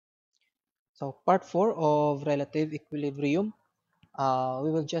So part 4 of relative equilibrium, we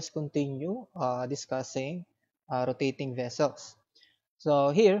will just continue discussing rotating vessels.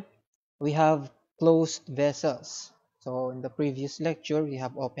 So here we have closed vessels. So in the previous lecture we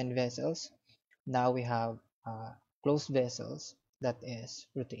have open vessels. Now we have closed vessels that is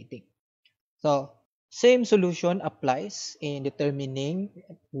rotating. So same solution applies in determining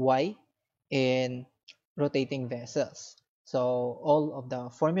y in rotating vessels. So all of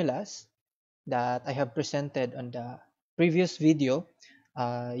the formulas that I have presented on the previous video,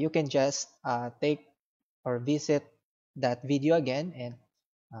 you can just take or visit that video again and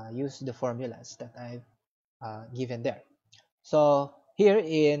use the formulas that I've given there. So here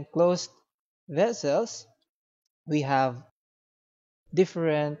in closed vessels, we have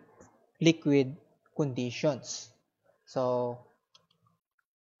different liquid conditions. So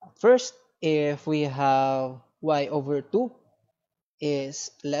first, if we have y over 2 is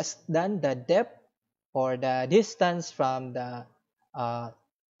less than the depth or the distance from the uh,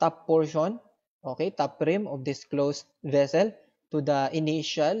 top portion, okay, top rim of this closed vessel to the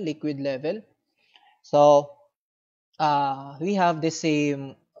initial liquid level. So we have the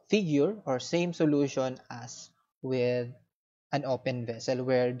same figure or same solution as with an open vessel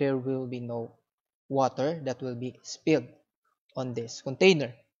where there will be no water that will be spilled on this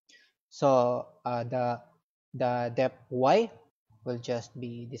container. So the depth y will just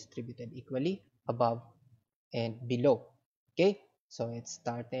be distributed equally above and below. Okay, so it's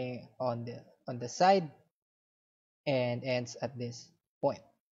starting on the side and ends at this point,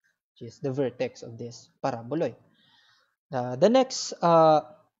 which is the vertex of this paraboloid. The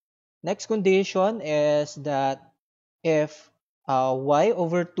next condition is that if y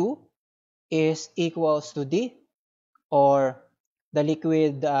over 2 is equals to d, or the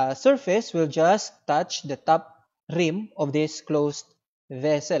liquid surface will just touch the top rim of this closed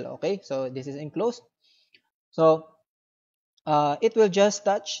vessel. Okay, so this is enclosed. So it will just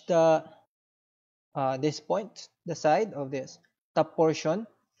touch the this point, the side of this top portion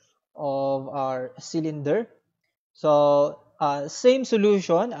of our cylinder. So same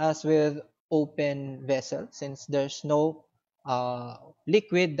solution as with open vessel, since there's no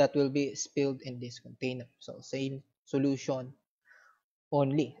liquid that will be spilled in this container. So same solution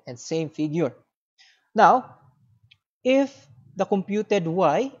only and same figure. Now, if the computed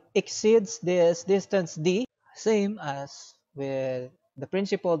y exceeds this distance d, same as with the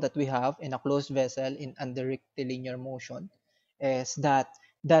principle that we have in a closed vessel in under-rectilinear motion, is that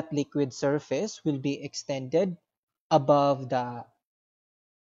that liquid surface will be extended above the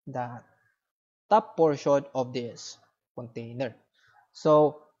top portion of this container.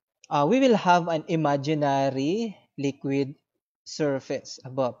 So we will have an imaginary liquid surface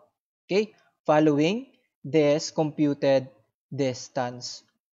above, okay, following this computed distance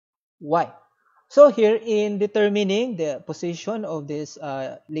y. So here in determining the position of this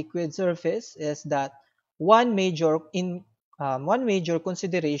liquid surface is that one major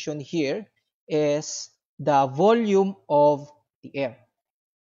consideration here is the volume of the air.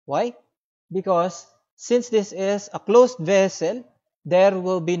 Why? Because since this is a closed vessel, there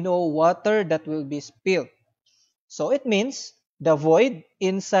will be no water that will be spilled. So it means the void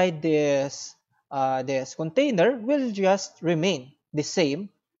inside this container will just remain the same,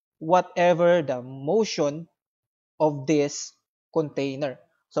 whatever the motion of this container.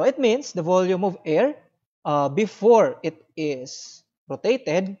 So it means the volume of air before it is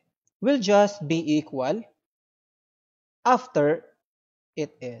rotated will just be equal after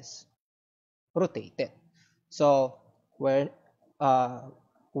it is rotated. So when uh,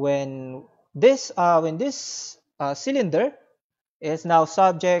 when this cylinder is now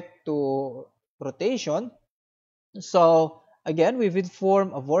subject to rotation, so again we will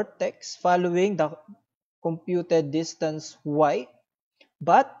form a vortex following the computed distance y,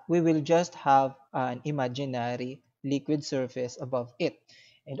 but we will just have an imaginary liquid surface above it.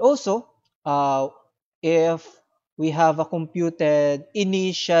 And also, if we have a computed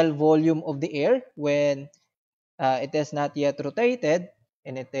initial volume of the air when it is not yet rotated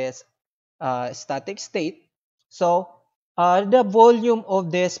and it is static state. So the volume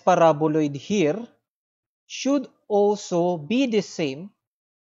of this paraboloid here should also be the same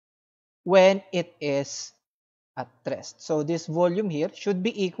when it is at rest. So this volume here should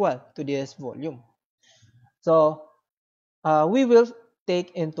be equal to this volume. So we will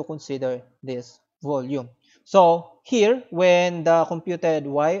take into consider this volume. So here, when the computed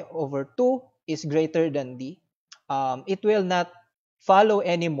y over 2 is greater than d, it will not follow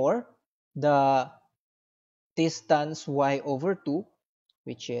anymore the distance y over 2,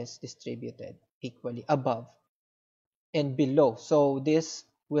 which is distributed equally above and below. So this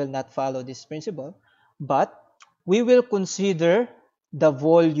will not follow this principle, but we will consider the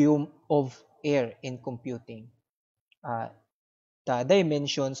volume of air in computing uh, the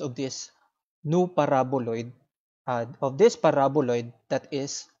dimensions of this new paraboloid, that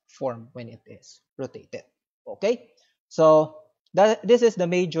is formed when it is rotated. Okay, so this is the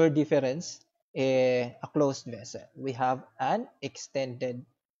major difference in a closed vessel. We have an extended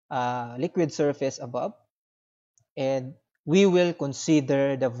liquid surface above, and we will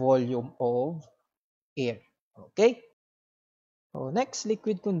consider the volume of air. Okay, so next,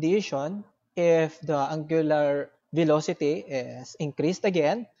 liquid condition. If the angular velocity is increased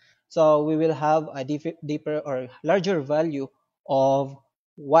again, so we will have a deeper or larger value of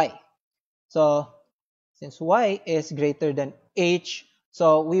y. So since y is greater than h,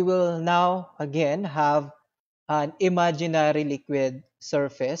 so we will now again have an imaginary liquid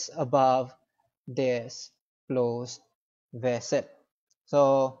surface above this closed vessel.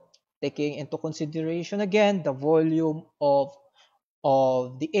 So taking into consideration again the volume of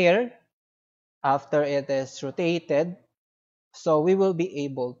the air after it is rotated, so we will be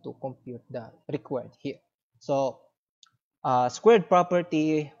able to compute the required here. So squared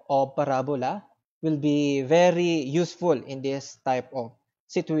property of parabola will be very useful in this type of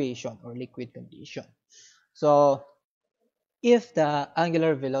situation or liquid condition. So if the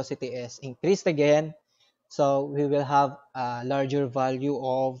angular velocity is increased again, so we will have a larger value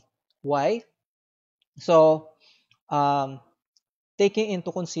of y. So um, taking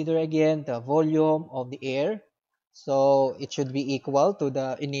into consider again the volume of the air, so it should be equal to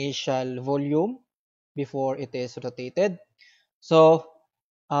the initial volume before it is rotated. So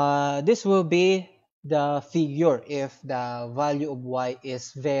this will be the figure if the value of y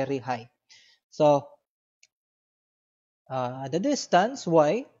is very high. So the distance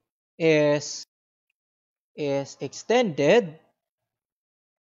y is extended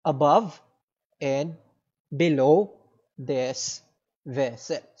above and below this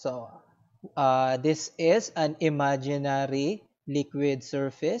vessel. So this is an imaginary liquid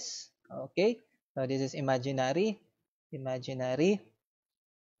surface. Okay, so this is imaginary,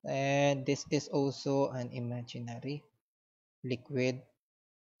 and this is also an imaginary liquid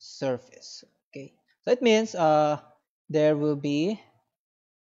surface. Okay, so it means there will be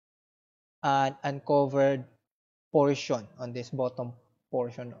an uncovered portion on this bottom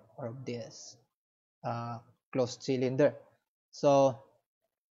portion of this uh, closed cylinder. So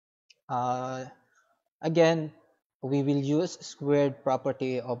uh, again, we will use squared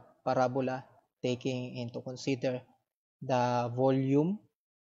property of parabola, taking into consider the volume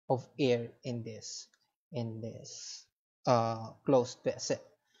of air in this closed vessel.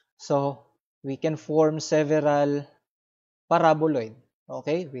 So we can form several paraboloid.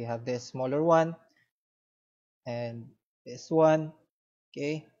 Okay, we have this smaller one and this one.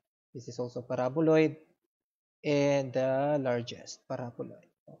 Okay, this is also paraboloid, and the largest paraboloid.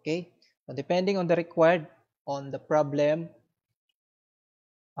 Okay, so depending on the required on the problem,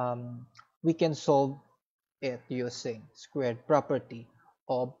 um, we can solve it using squared property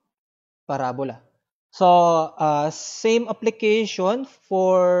of parabola. So same application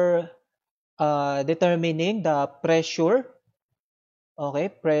for determining the pressure. Okay,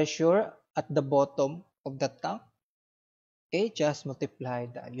 pressure at the bottom of the tank. Okay, just multiply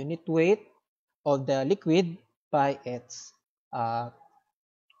the unit weight of the liquid by its uh,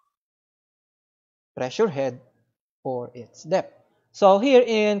 pressure head for its depth. So here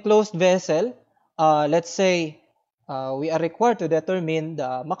in closed vessel, let's say we are required to determine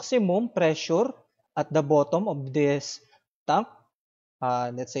the maximum pressure at the bottom of this tank.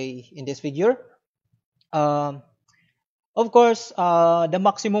 Let's say in this figure. Um, of course, the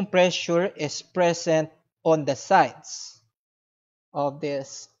maximum pressure is present on the sides of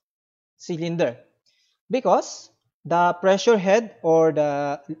this cylinder because the pressure head or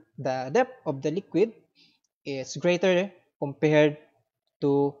the depth of the liquid is greater compared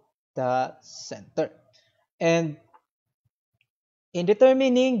to the center. And in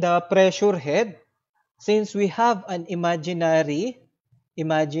determining the pressure head, since we have an imaginary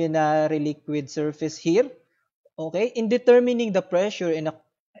liquid surface here, okay, in determining the pressure in a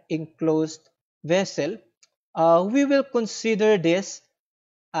enclosed vessel, we will consider this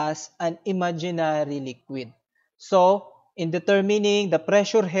as an imaginary liquid. So in determining the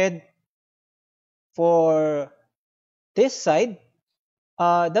pressure head for this side,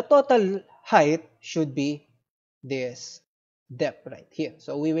 the total height should be this depth right here.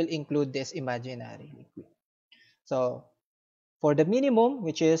 So we will include this imaginary liquid. So for the minimum,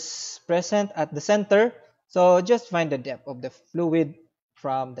 which is present at the center, so just find the depth of the fluid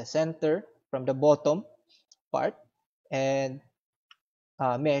from the center, from the bottom part, and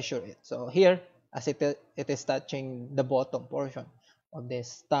measure it. So here, as it is touching the bottom portion of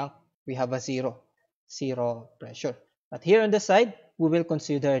this tank, we have a zero pressure. But here on the side, we will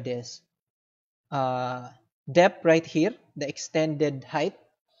consider this uh, depth right here, the extended height,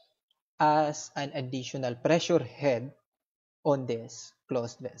 as an additional pressure head on this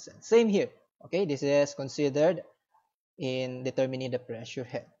closed vessel. Same here. Okay, this is considered in determining the pressure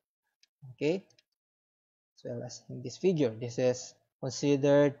head. Okay, as well as in this figure, this is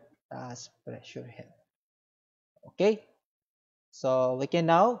considered as pressure head. Okay, so we can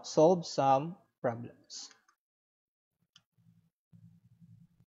now solve some problems.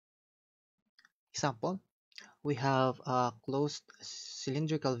 Example, we have a closed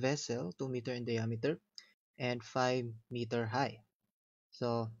cylindrical vessel 2 meter in diameter and 5 meter high.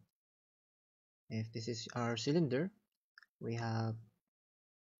 So if this is our cylinder, we have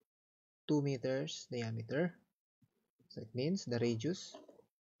 2 meters diameter. So it means the radius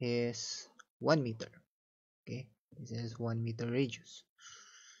is 1 meter. Okay, this is 1 meter radius.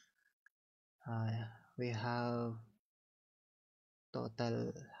 Uh, we have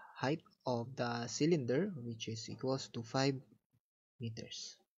total height of the cylinder, which is equals to 5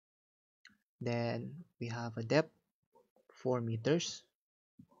 meters. Then we have a depth 4 meters.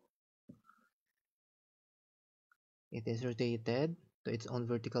 It is rotated to its own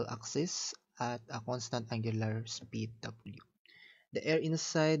vertical axis at a constant angular speed W. The air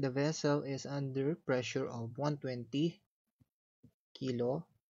inside the vessel is under pressure of 120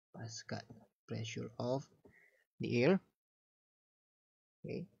 kilopascal. Pressure of the air.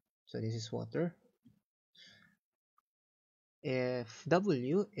 Okay, so this is water. If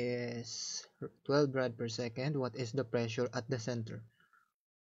W is 12 rad per second, what is the pressure at the center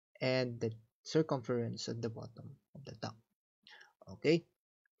and the circumference at the bottom of the tank? Okay,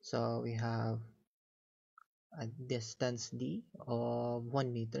 so we have a distance D of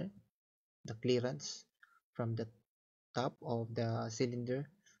 1 meter, the clearance from the top of the cylinder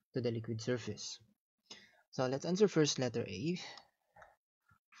to the liquid surface. So let's answer first letter A.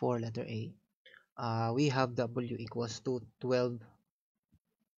 For letter A, we have W equals to 12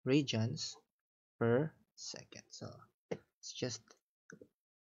 radians per second. So let's just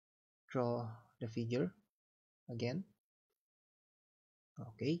draw the figure again.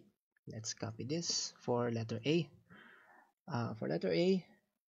 Okay, let's copy this for letter A. For letter A,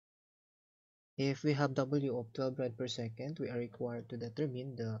 if we have W of 12 rad per second, we are required to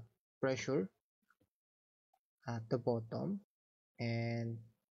determine the pressure at the bottom, and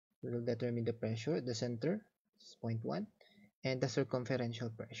we will determine the pressure at the center, this is 0.1, and the circumferential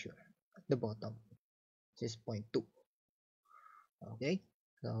pressure at the bottom, this is 0.2. Okay,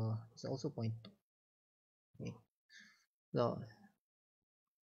 so it's also 0.2. Okay, so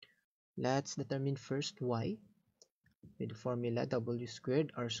let's determine first Y with the formula W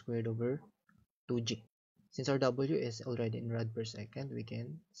squared R squared over 2G. Since our W is already in rad per second, we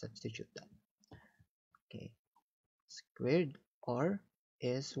can substitute that. Okay, squared R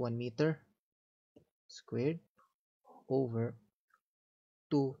is 1 meter squared over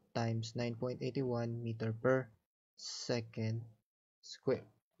 2 times 9.81 meter per second squared.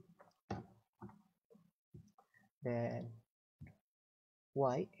 Then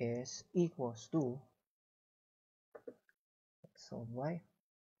Y is equals to, let's solve Y,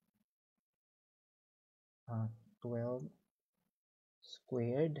 12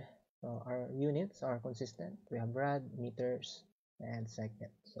 squared. So our units are consistent. We have rad, meters, and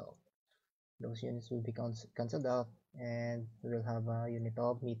second. So those units will be cancelled out, and we will have a unit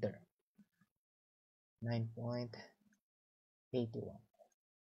of meter, 9.81.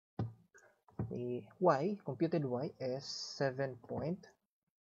 The Y, computed Y, is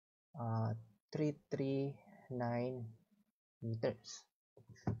 7.339 meters.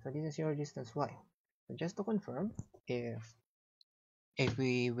 So this is your distance Y. So just to confirm, if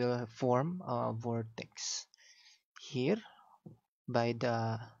we will form a vortex here by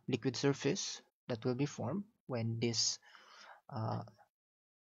the liquid surface that will be formed when this uh,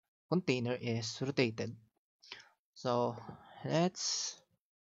 container is rotated. So let's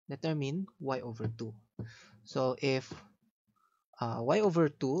determine y over 2. So if y over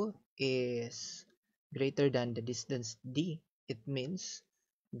 2 is greater than the distance d, it means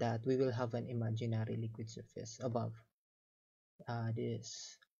that we will have an imaginary liquid surface above uh,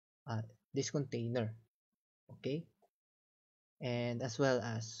 this uh, this container. Okay, and as well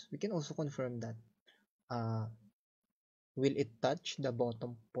as we can also confirm that uh, will it touch the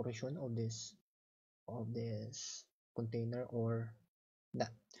bottom portion of this container or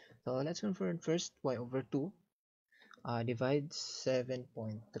not. So let's confirm first y over 2. Divide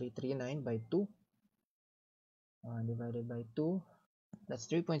 7.339 by 2, divided by 2. That's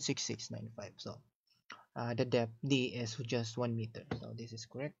 3.6695. So the depth D is just 1 meter. So this is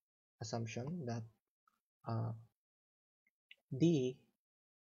correct assumption that uh, D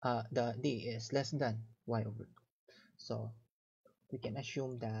the D is less than y over 2. So we can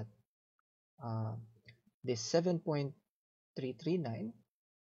assume that uh, this 7.339,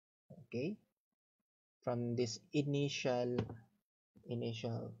 okay, from this initial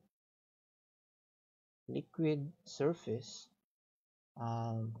liquid surface,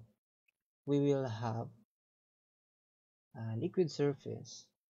 um, we will have a liquid surface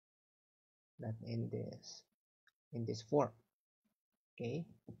that in this form, okay,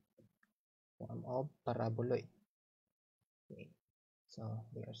 form of paraboloid. Okay, so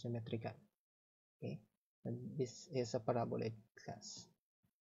they are symmetrical. Okay, and this is a paraboloid class.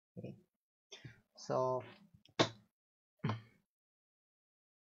 Okay, so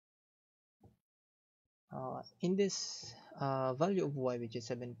in this value of y, which is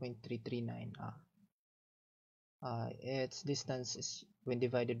 7.339, its distance is when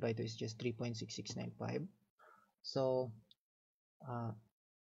divided by 2 is just 3.6695. So uh,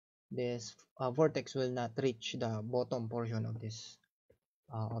 this vortex will not reach the bottom portion of this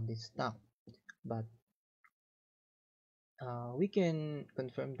tank, but we can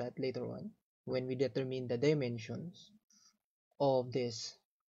confirm that later on when we determine the dimensions of this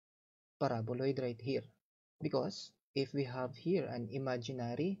paraboloid right here, because if we have here an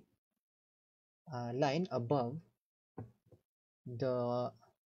imaginary line above the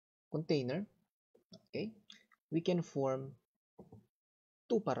container, okay, we can form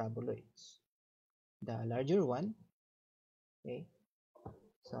two paraboloids. The larger one, okay,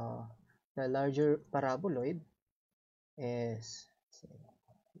 so the larger paraboloid is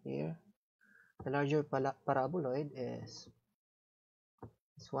here. The larger paraboloid is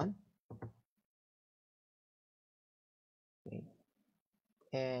this one, okay,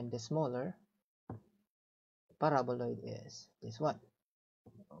 and the smaller paraboloid is this one.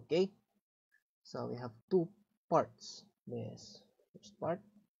 Okay, so we have two parts, this first part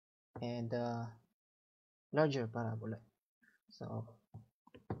and the larger paraboloid. So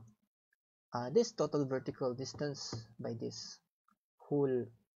this total vertical distance by this whole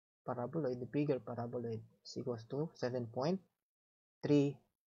paraboloid, the bigger paraboloid, is equals to 7.339.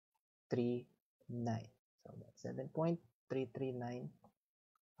 So that's 7.339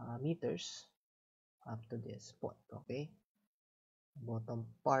 meters up to this point. Okay, bottom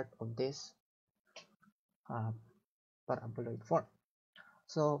part of this uh, paraboloid form.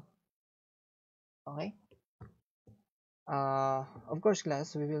 So okay, of course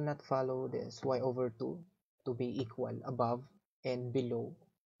class, we will not follow this y over 2 to be equal above and below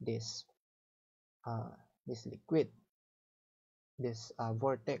this uh, this liquid, this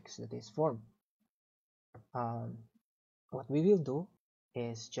vortex that is formed. um, what we will do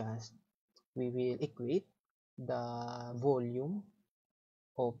is just we will equate the volume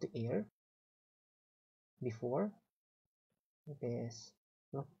of the air before it is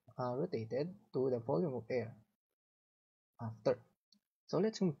rotated to the volume of air after. So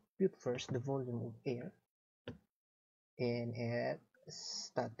let's compute first the volume of air in a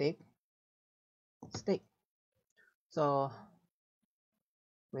static state. So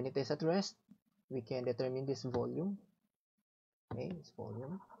when it is at rest, we can determine this volume. Okay, this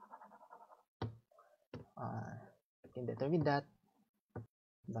volume. We can determine that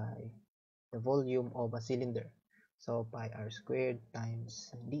by the volume of a cylinder. So pi r squared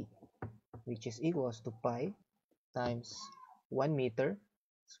times d, which is equals to pi times 1 meter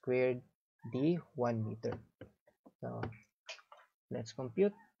squared d 1 meter. So let's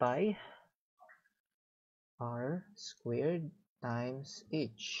compute pi r squared times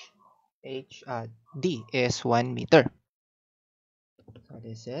d is 1 meter. So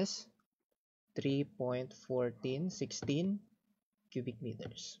this is 3.1416 cubic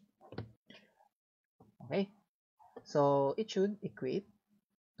meters. Okay, so it should equate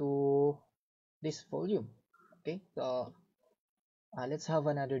to this volume. Okay, so let's have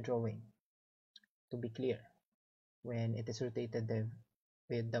another drawing to be clear. When it is rotated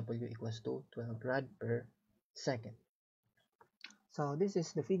with W equals to 12 rad per second. So this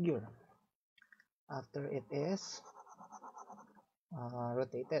is the figure after it is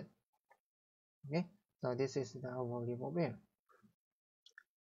rotated. Okay, so this is the volume of air.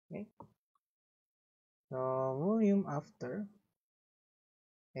 Okay, so volume after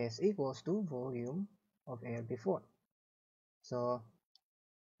is equals to volume of air before. So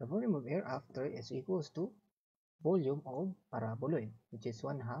the volume of air after is equals to volume of paraboloid, which is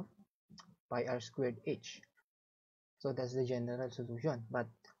 1/2 pi r squared h. So that's the general solution. But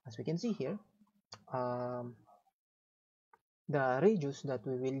as we can see here, the radius that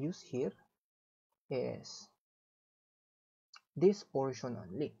we will use here is this portion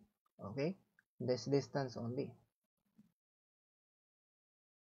only. Okay, this distance only,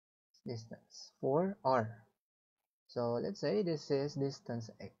 distance for r. So let's say this is distance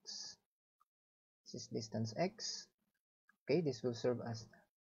x. This is distance x. Okay, this will serve as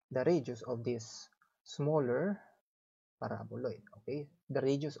the radius of this smaller paraboloid. Okay, the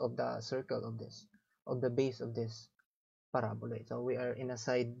radius of the circle of this, of the base of this paraboloid. So we are in a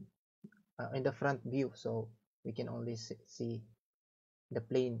side, in the front view, so we can only see the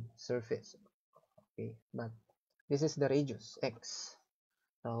plane surface. Okay, but this is the radius x.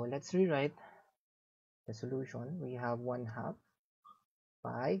 So let's rewrite the solution. We have 1/2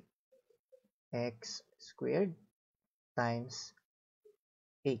 pi x squared times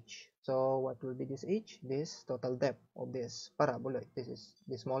h. So what will be this h? This total depth of this paraboloid. This is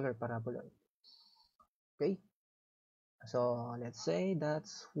the smaller paraboloid. Okay, so let's say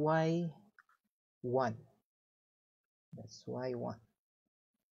that's y1. That's y1.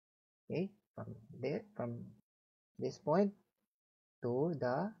 Okay, from there, from this point to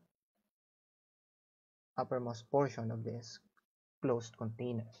the uppermost portion of this closed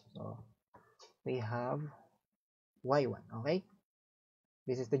container. So we have y1. Okay,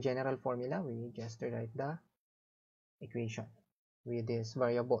 this is the general formula. We just rewrite the equation with these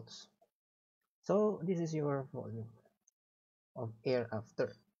variables. So this is your volume of air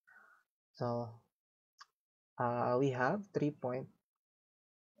after. So we have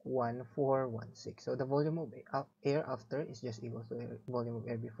 3.1416. So the volume of air after is just equal to volume of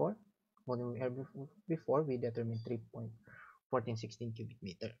air before. Volume of air before we determined 3.1416 cubic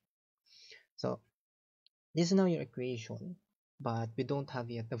meter. So this is now your equation, but we don't have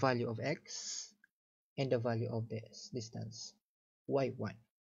yet the value of x and the value of this distance y1.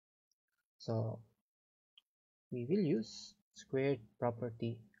 So we will use squared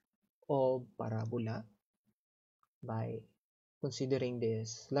property of parabola by considering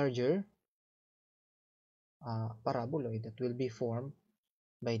this larger paraboloid that will be formed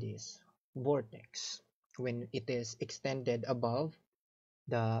by this vortex when it is extended above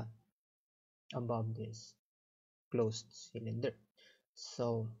this closed cylinder.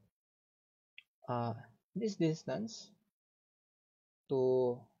 So this distance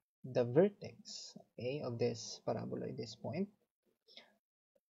to the vertex, okay, of this paraboloid, this point,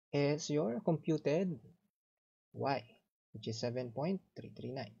 is your computed y, which is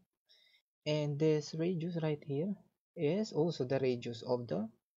 7.339. And this radius right here is also the radius of the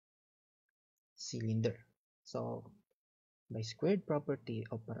cylinder. So by squared property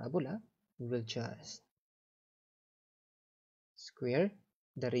of parabola, we will just square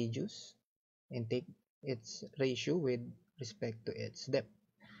the radius and take its ratio with respect to its depth.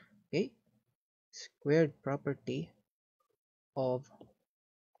 Okay, squared property of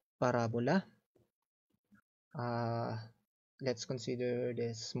parabola. Let's consider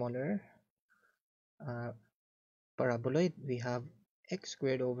the smaller paraboloid. We have x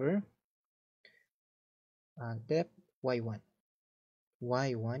squared over depth y1.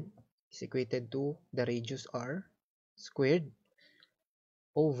 y1 is equated to the radius r squared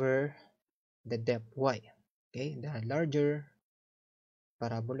over the depth y. Okay, the larger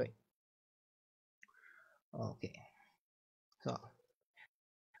paraboloid. Okay, so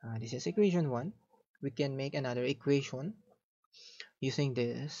this is equation 1. We can make another equation using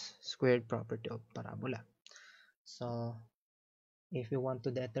this squared property of parabola. So if we want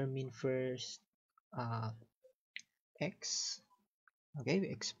to determine first x, okay, we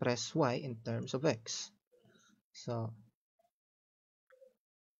express y in terms of x. So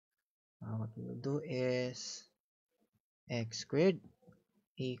what we will do is x squared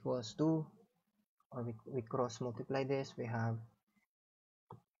equals to, or we cross multiply this, we have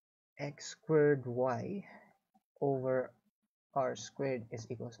x squared y over r squared is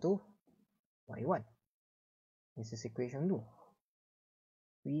equals to y1. This is equation 2.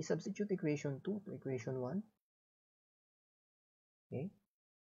 We substitute equation 2 to equation 1. Okay,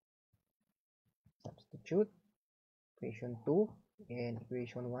 substitute equation 2 in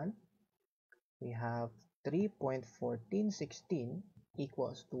equation 1. We have 3.1416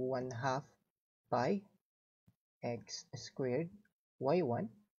 equals to 1/2 pi x squared y1.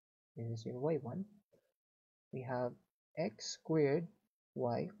 This is your y1. We have x squared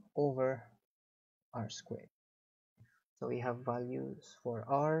y over r squared. So we have values for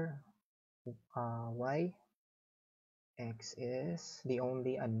r, y, x is the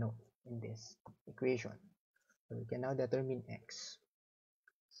only unknown in this equation. So we can now determine x.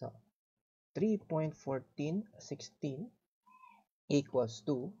 So 3.1416 equals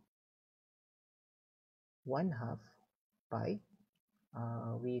to 1/2 pi.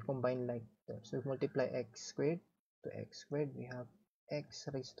 We combine like this. So we multiply x squared to x squared. We have x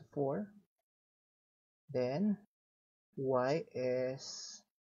raised to 4. Then y is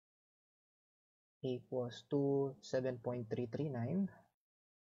equals to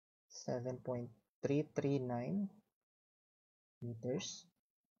 7.339 meters.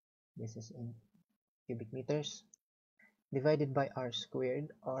 This is in cubic meters, divided by r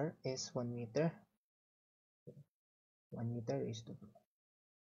squared. R is 1 meter. 1 meter is to 2.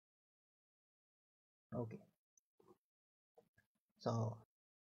 Okay, so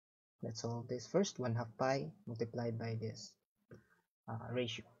let's solve this first. 1/2 pi multiplied by this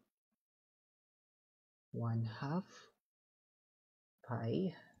ratio. 1/2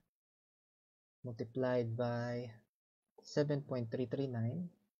 pi multiplied by 7.339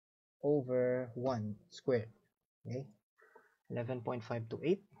 over 1 squared. Okay,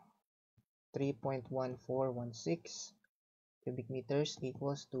 11.528, 3.1416 cubic meters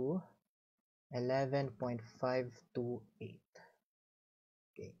equals to 11.528.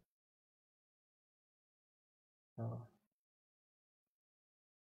 Okay, so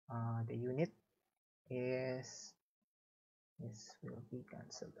the unit is, this will be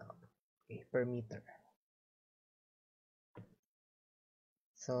cancelled out. Okay, per meter.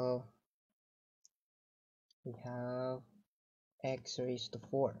 So we have x raised to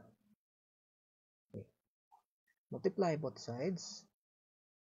 4. Okay. Multiply both sides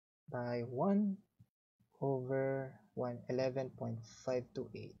by 1 over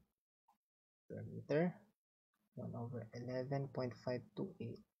 11.528 per meter. 1 over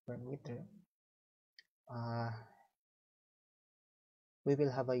 11.528 per meter. We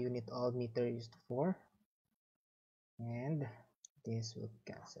will have a unit of meter raised to 4, and this will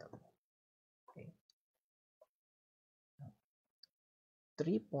cancel. Okay.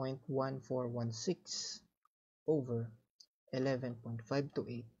 3.1416 over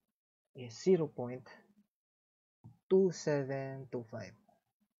 11.528 is 0.2725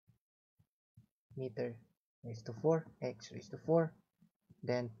 meter raised to 4, x raised to 4.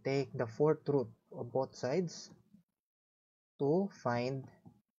 Then take the fourth root of both sides to find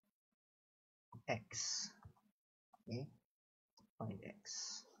x. Okay, find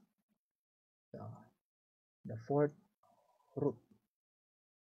x. So the fourth root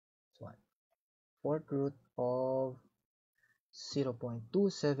is what? Fourth root of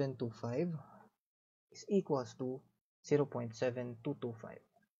 0.2725 is equals to 0.7225.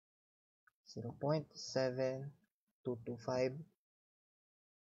 0.7225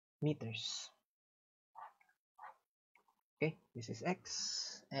 meters. Okay, this is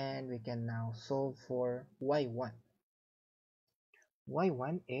x, and we can now solve for y1.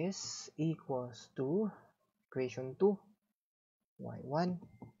 Y1 is equals to equation 2. Y1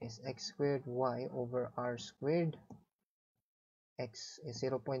 is x squared y over r squared. X is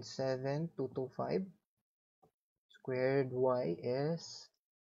 0.7225. Squared y is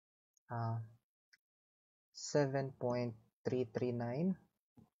 7.339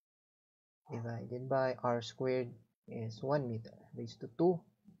 divided by r squared is 1 meter raised to 2.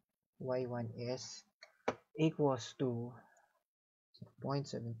 Y1 is equals to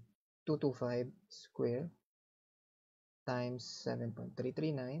 0.7225 square times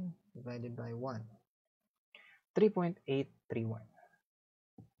 7.339 divided by 1. 3.831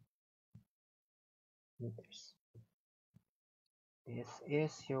 meters. This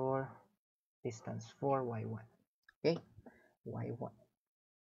is your distance for y1. Okay, y1.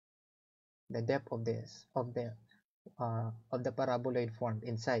 The depth of this of the paraboloid formed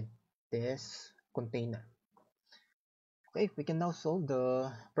inside this container. Okay, we can now solve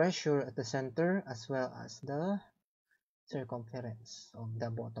the pressure at the center as well as the circumference of the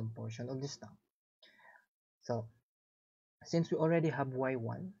bottom portion of this tank. So since we already have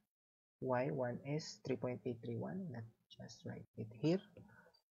y1 is 3.831. Let's just write it here.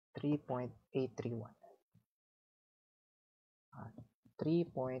 3.831.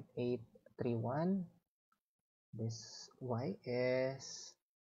 3.831. This y is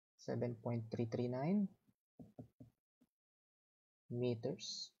 7.339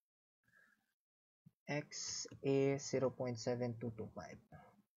 meters. X is 0.7225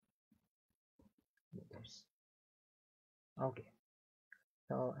 meters. Okay,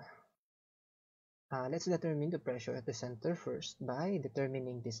 so let's determine the pressure at the center first by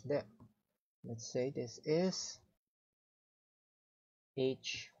determining this depth. Let's say this is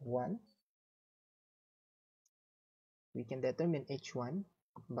H1. We can determine H1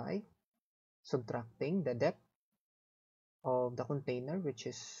 by subtracting the depth of the container, which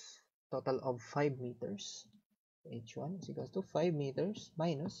is total of 5 meters. H1 is equals to 5 meters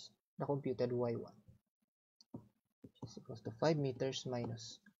minus the computed Y1. is equals to 5 meters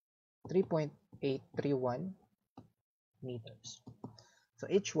minus 3.831 meters. So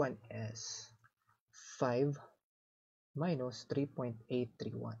H1 is 5 minus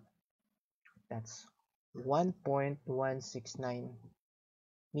 3.831. That's 1.169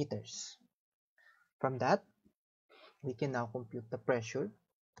 meters. From that, we can now compute the pressure,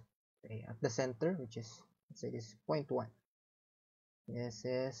 okay, at the center, which is, let's say this is 0.1. This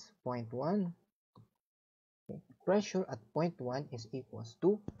is 0.1. Okay. Pressure at 0.1 is equals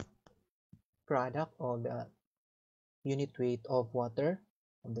to product of the unit weight of water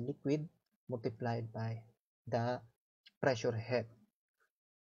of the liquid multiplied by the pressure head.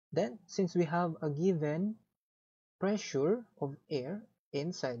 Then, since we have a given pressure of air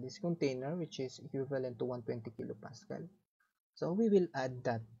inside this container, which is equivalent to 120 kilopascal, so we will add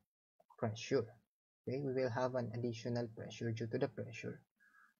that pressure. Okay, we will have an additional pressure due to the pressure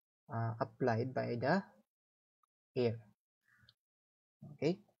applied by the air.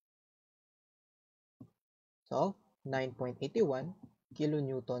 Okay, so 9.81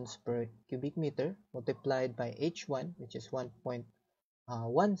 kilonewtons per cubic meter multiplied by H1, which is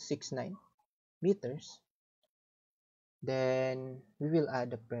 1.169 meters. Then we will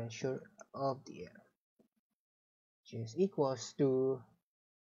add the pressure of the air, which is equals to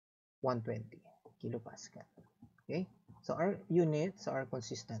 120 kilopascal. Okay, so our units are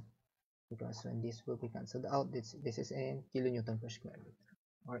consistent because when this will be cancelled out, this is in kilonewton per square meter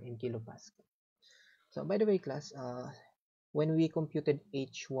or in kilopascal. So by the way, class, when we computed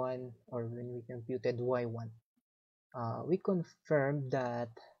H1 or when we computed Y1, we confirmed that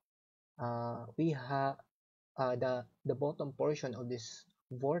we have the bottom portion of this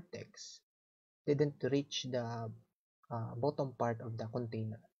vortex didn't reach the bottom part of the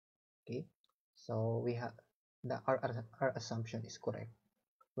container. Okay, so we have our assumption is correct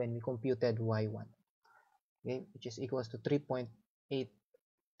when we computed Y1, okay, which is equals to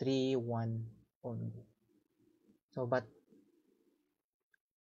 3.831 only. So but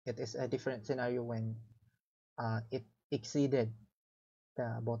it is a different scenario when it exceeded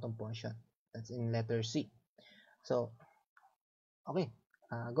the bottom portion. That's in letter C. So okay,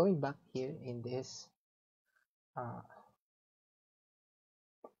 going back here in this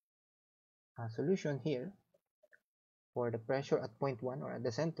solution here for the pressure at point 1 or at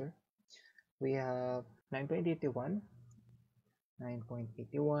the center, we have 9.81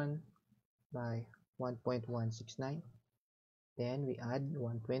 by 1.169, then we add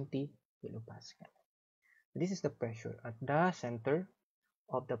 120 kilopascal. This is the pressure at the center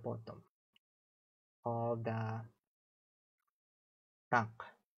of the bottom of the tank,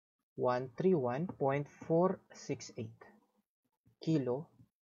 131.468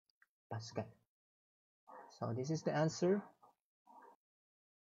 kilopascal. So this is the answer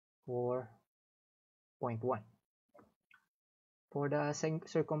for point 1. For the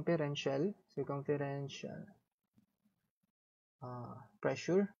circumferential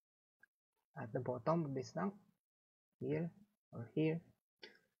pressure at the bottom of this tank, here or here,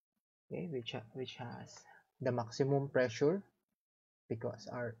 okay, which has the maximum pressure because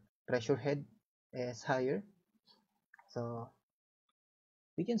our pressure head is higher, so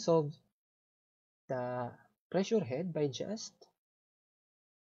we can solve the pressure head by just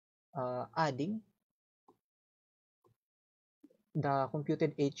adding the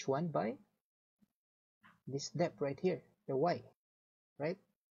computed H1 by this depth right here, the Y, right?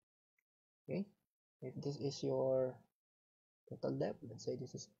 Okay, if this is your total depth, let's say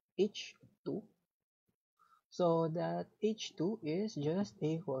this is H2, so that H2 is just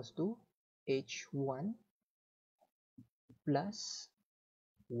equals to H1 plus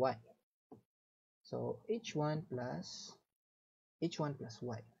Y. So H1 plus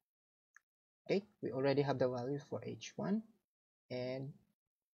Y. Okay, we already have the values for H1 and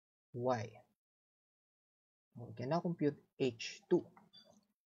Y. We can now compute H2.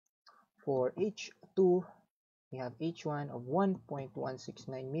 For H2, we have H1 of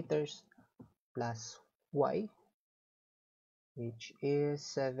 1.169 meters plus Y, which is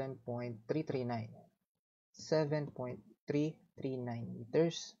 7.339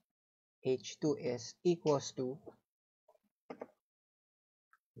 meters. H2 is equals to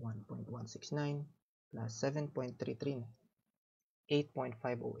 1.169 plus 7.339,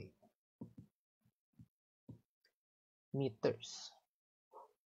 8.508 meters.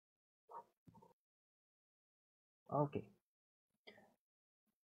 Okay,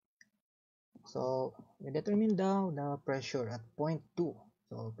 so we determine now the pressure at point 2.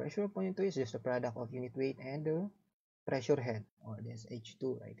 So pressure at point 2 is just the product of unit weight and the pressure head, or this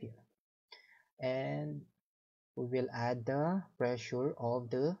H2 right here. And we will add the pressure of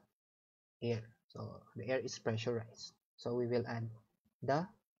the air. So the air is pressurized. So we will add the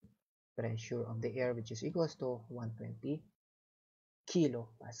pressure of the air, which is equals to 120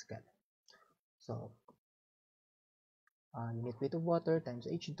 kilopascal. So unit weight of water times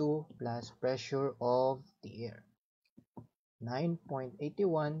H2 plus pressure of the air,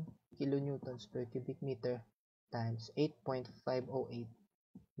 9.81 kilonewtons per cubic meter times 8.508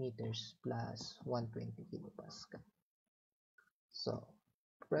 meters plus 120 kilopascal. So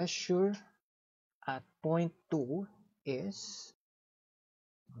pressure at point 2 is,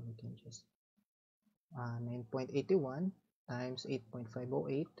 we can just 9.81 times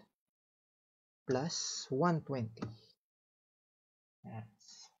 8.508 plus 120.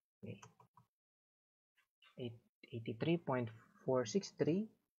 That's 83.463,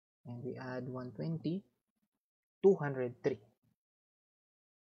 and we add 120,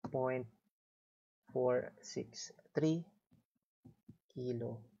 203.463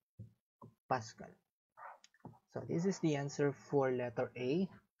 kilopascal. So this is the answer for letter A.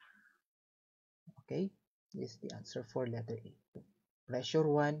 Okay, this is the answer for letter A. Pressure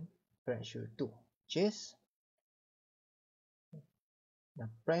 1, pressure 2, which is the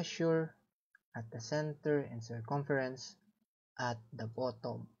pressure at the center and circumference at the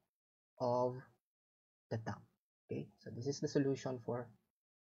bottom of the tank. Okay, so this is the solution for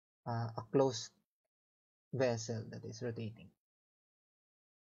a closed vessel that is rotating.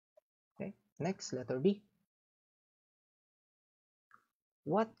 Okay, next, letter B.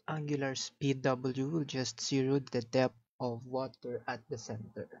 What angular speed W will just zero the depth of water at the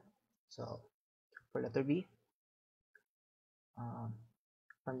center? So for letter B, um,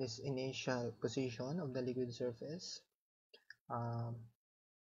 from this initial position of the liquid surface, um,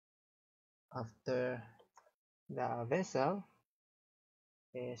 after the vessel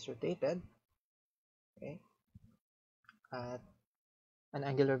is rotated, okay, at an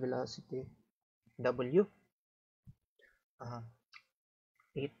angular velocity W, uh,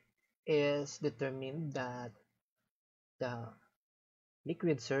 it is determined that the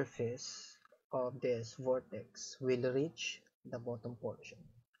liquid surface of this vortex will reach the bottom portion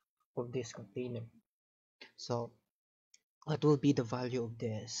of this container. So what will be the value of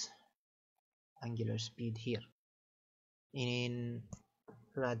this angular speed here in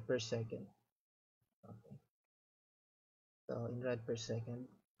rad per second? Okay. So in rad per second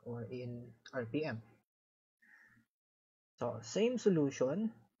or in RPM. So same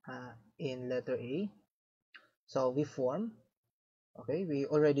solution in letter A. So we form, okay, we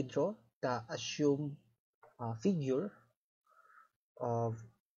already draw the assumed figure of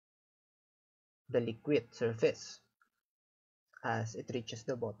the liquid surface as it reaches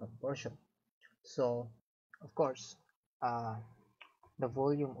the bottom portion. So of course, the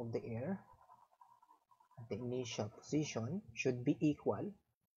volume of the air at the initial position should be equal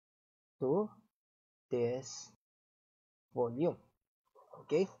to this volume.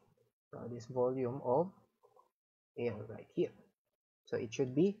 Okay, so this volume of air right here, so it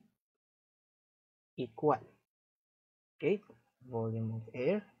should be equal. Okay, volume of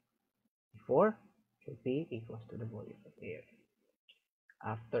air before should be equal to the volume of air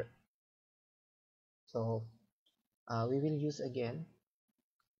after. So we will use again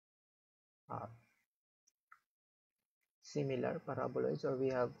uh, similar paraboloids, or we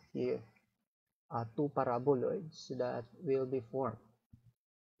have here two paraboloids that will be formed.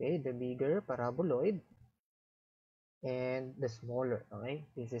 Okay, the bigger paraboloid and the smaller. Okay,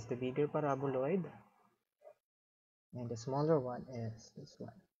 this is the bigger paraboloid and the smaller one is this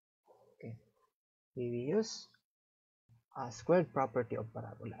one. Okay, we will use a squared property of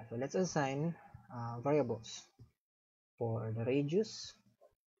parabola. So let's assign variables for the radius.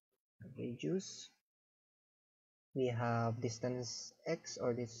 We have distance x,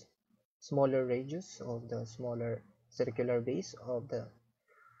 or this smaller radius of the smaller circular base of the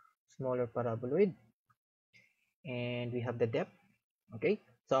smaller paraboloid, and we have the depth. Okay,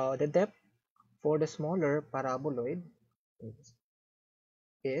 so the depth for the smaller paraboloid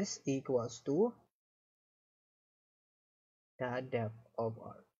is equals to the depth of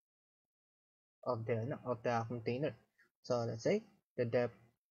the container. So let's say the depth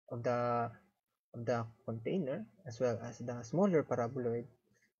of the container as well as the smaller paraboloid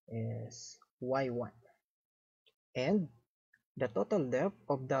is y1, and the total depth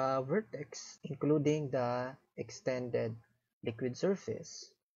of the vertex including the extended liquid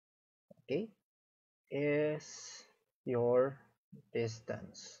surface, okay, is your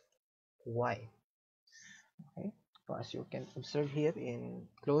distance y. Okay, so as you can observe here in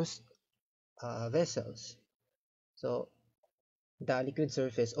closed vessels, so the liquid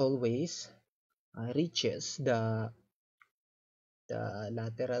surface always reaches the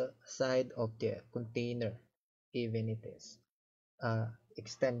lateral side of the container, even it is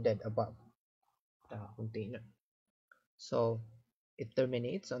extended above the container. So it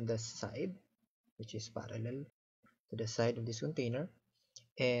terminates on the side, which is parallel to the side of this container.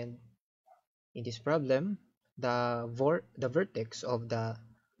 And in this problem, the vertex of the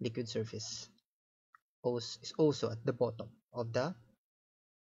liquid surface is also at the bottom of the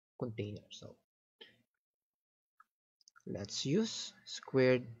container. So let's use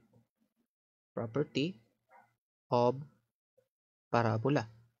squared property of parabola.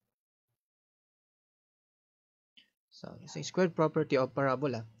 So using squared property of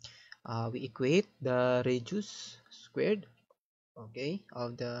parabola, we equate the radius squared, okay,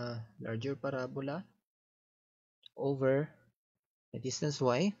 of the larger parabola over the distance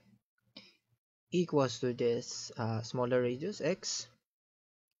y equals to this smaller radius x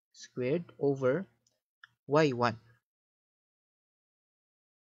squared over y1.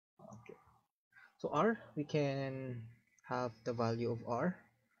 Okay. So r, we can have the value of r.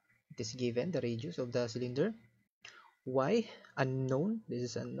 It is given, the radius of the cylinder. Y, unknown, this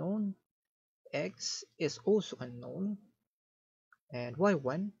is unknown. X is also unknown. And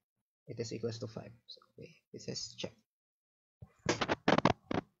y1, it is equals to 5. So okay, this is checked.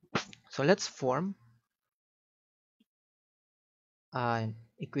 So let's form an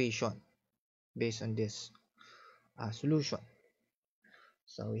equation based on this solution.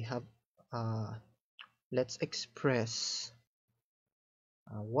 So we have, let's express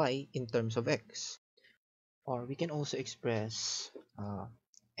y in terms of x, or we can also express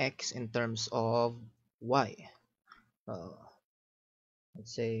x in terms of y.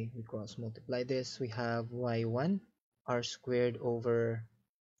 Let's say we cross multiply this, we have y1 r squared over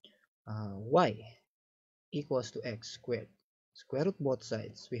y equals to x squared. Square root both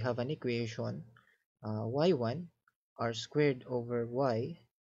sides, we have an equation, y1 r squared over y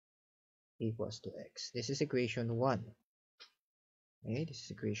equals to x. This is equation 1. Okay, this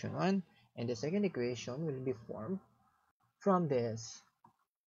is equation 1. And the second equation will be formed from this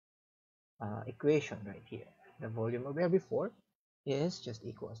equation right here. The volume of air before is just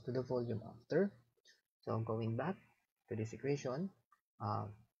equals to the volume after. So going back to this equation,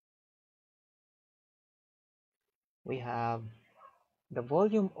 we have the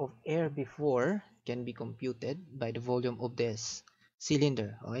volume of air before can be computed by the volume of this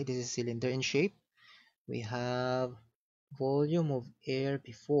cylinder. Okay, this is cylinder in shape. We have volume of air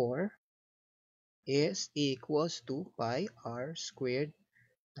before is equals to pi r squared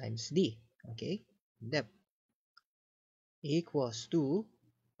times d. Okay, depth equals to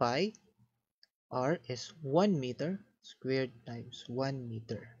pi r is 1 meter squared times 1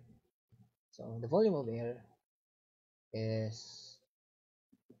 meter. So the volume of air is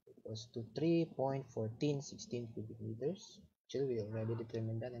equals to 3.1416 cubic meters. Actually, we already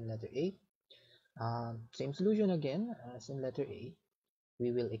determined that in letter A. Same solution again as in letter A.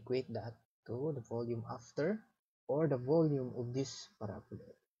 We will equate that to the volume after, or the volume of this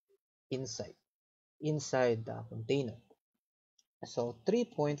parabola inside the container. So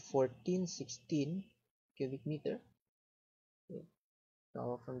 3.1416 cubic meter. Okay.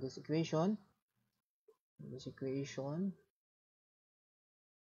 So from this equation,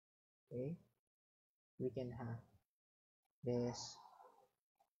 okay, we can have this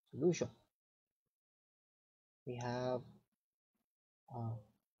solution. We have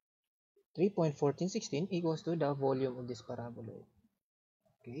 3.1416 equals to the volume of this paraboloid.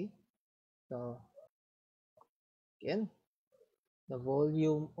 Okay, so again, the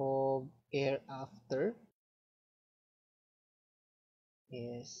volume of air after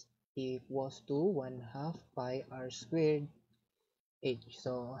is equals to 1/2 pi r squared h.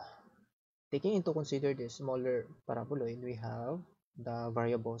 So taking into consider the smaller paraboloid, we have the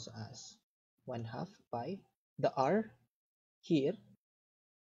variables as 1/2 pi. The r here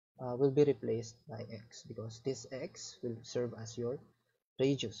will be replaced by x, because this x will serve as your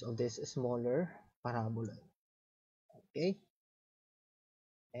radius of this smaller parabola. Okay,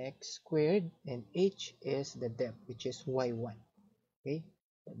 x squared, and h is the depth, which is y1. Okay,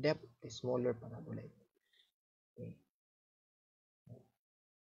 the depth is smaller parabola. Okay,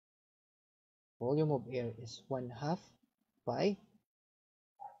 volume of air is 1/2 pi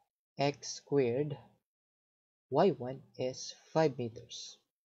x squared, y1 is 5 meters.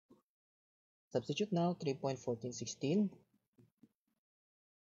 Substitute now 3.1416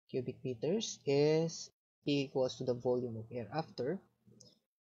 cubic meters is equals to the volume of air after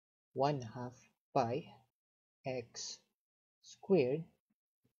 1/2 pi x squared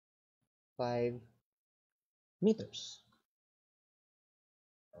 5 meters.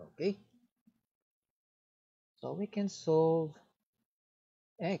 Okay, so we can solve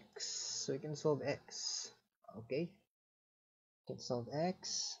x. So we can solve x. Okay, we can solve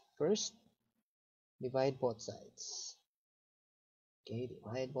x. First, divide both sides. Okay,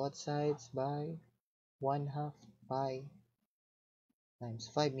 divide both sides by 1/2 pi times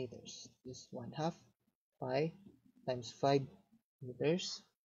 5 meters. This 1/2 pi times 5 meters.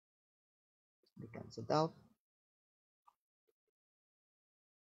 We cancel it out.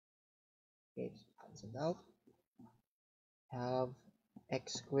 Okay, cancel it out. Have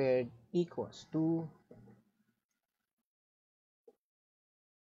x squared equals to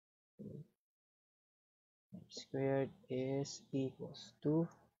x squared is equals to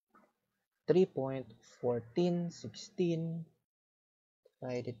 3.1416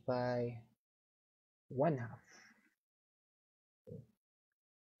 divided by 1/2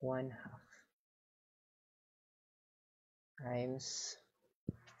 1/2 times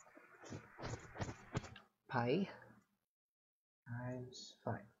pi times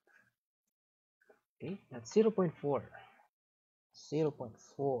 5. Okay, that's 0.4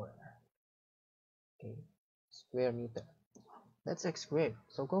 0.4. Okay, square meter. That's x squared.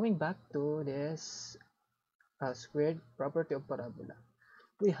 So going back to this squared property of parabola,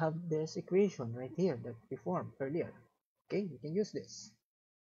 we have this equation right here that we formed earlier. Okay, we can use this.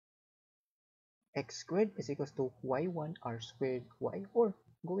 X squared is equals to y1 r squared y, or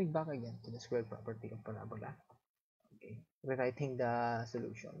going back again to the squared property of parabola. Okay, rewriting the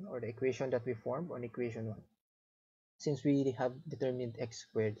solution or the equation that we formed on equation 1. Since we have determined x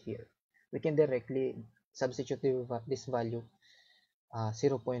squared here, we can directly substitute this value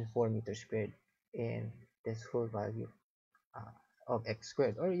 0.4 meters squared in this whole value uh, of x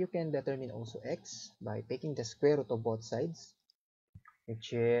squared, or you can determine also x by taking the square root of both sides,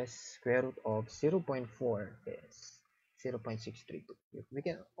 which is square root of 0.4 is 0.632. We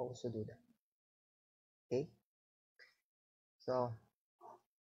can also do that. Okay, so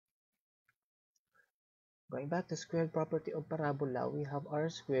going back to squared property of parabola, we have r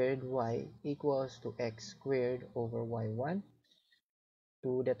squared y equals to x squared over y1.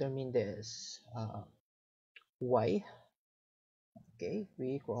 To determine this y, okay,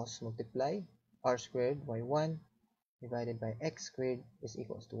 we cross multiply r squared y1 divided by x squared is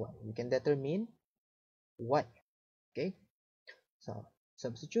equals to 1. We can determine y. Okay, so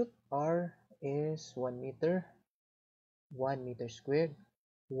substitute r is 1 meter, 1 meter squared.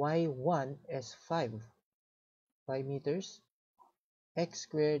 Y1 is 5 meters. X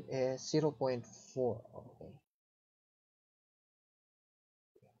squared is 0.4.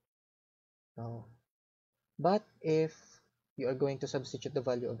 Okay, so but if you are going to substitute the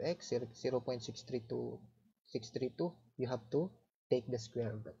value of x 0.632, you have to take the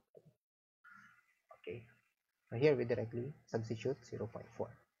square of that. Okay, so here we directly substitute 0.4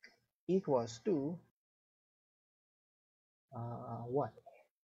 equals to y.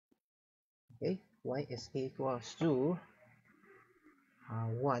 Okay, y is equals to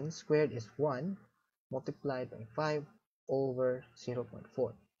 1 squared is 1 multiplied by 5 over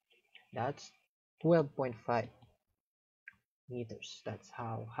 0.4. That's 12.5 meters. That's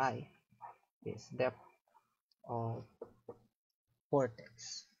how high is depth of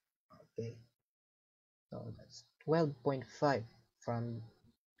vortex. Okay, so that's 12.5. From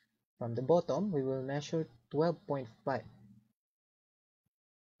the bottom we will measure 12.5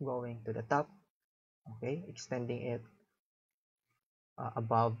 going to the top. Okay, extending it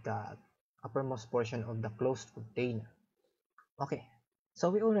above the uppermost portion of the closed container. Okay, so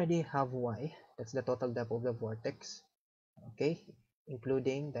we already have y, that's the total depth of the vortex, okay,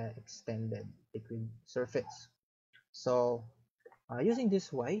 including the extended liquid surface. So using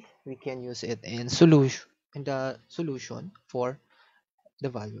this y, we can use it in the solution for the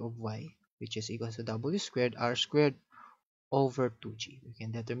value of y, which is equal to w squared r squared over 2g. We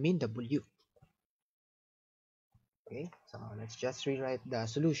can determine w. Okay, so let's just rewrite the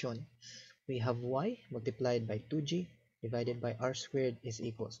solution. We have y multiplied by 2g divided by r squared is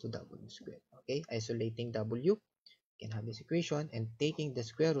equals to w squared. Okay, isolating w, we can have this equation, and taking the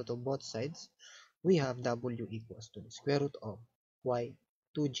square root of both sides, we have w equals to the square root of y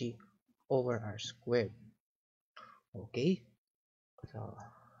 2g over r squared. Okay, so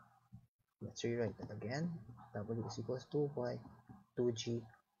let's rewrite that again. W is equals to y 2g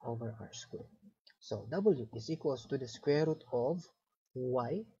over r squared. So w is equals to the square root of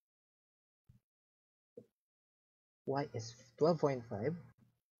y. Y is 12.5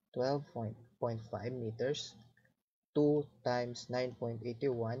 meters, 2 times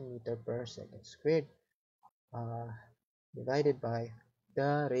 9.81 meter per second squared, divided by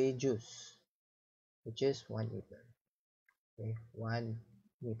the radius, which is 1 meter. Okay, 1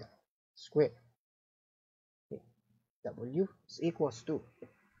 meter squared. Okay. W is equals to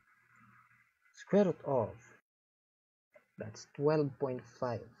square root of, that's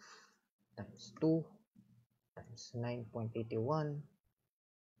 12.5 times 2 times 9.81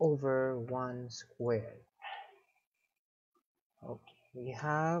 over 1 squared. Okay, we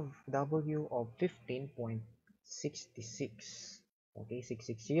have W of 15.66. Okay,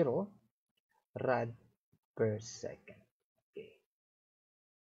 660 rad per second. Okay,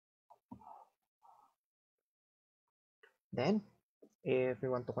 then if we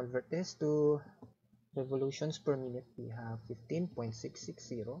want to convert this to revolutions per minute, we have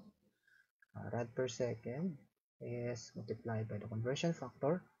 15.660 rad per second is multiplied by the conversion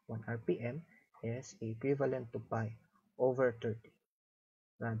factor 1 rpm is equivalent to pi over 30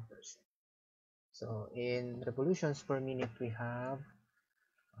 rad per second. So in revolutions per minute, we have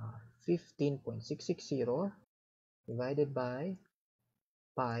 15.660 divided by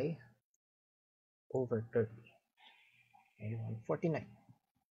pi over 30, and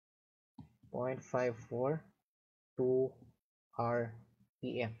 149.542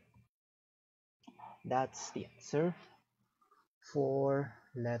 rpm. That's the answer for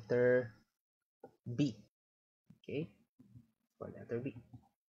letter B. Okay, for letter B.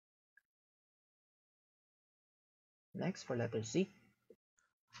 Next, for letter C.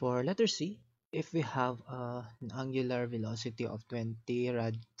 For letter C, if we have an angular velocity of 20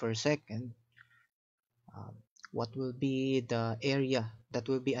 rad per second, um, what will be the area that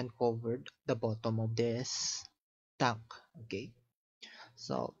will be uncovered at the bottom of this tank? Okay,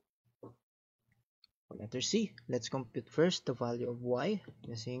 so for letter C, let's compute first the value of y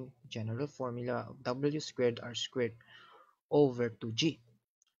using general formula of w squared r squared over 2g.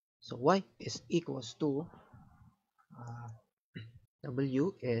 So y is equals to uh,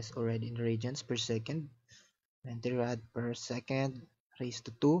 w is already in radians per second, 20 rad per second raised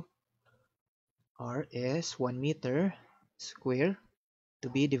to 2. R is 1 meter square to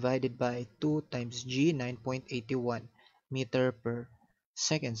be divided by 2 times g, 9.81 meter per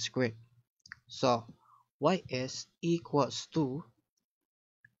second squared. So y is equals to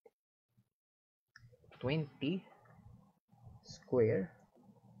 20 square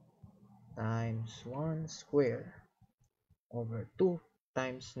times 1 square over 2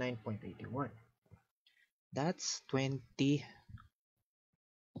 times 9.81. That's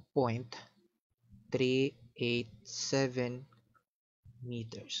 20.387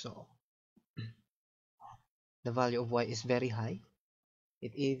 meters. So the value of y is very high.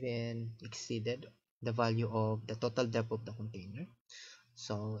 It even exceeded the value of the total depth of the container.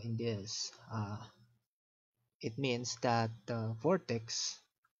 So in this, it means that the vortex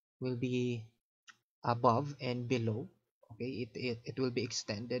will be above and below. Okay, it will be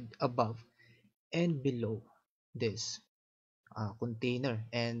extended above and below this container,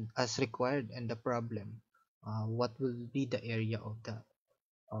 and as required in the problem, what will be the area of the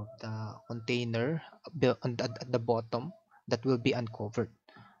container at the bottom that will be uncovered.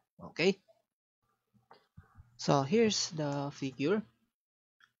 Okay, so here's the figure.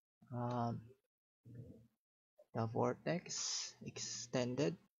 um, the vortex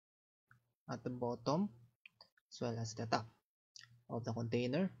extended at the bottom as well as the top of the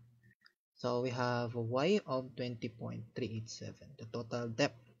container. So we have a y of 20.387, the total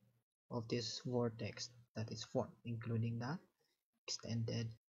depth of this vortex that is formed, including the extended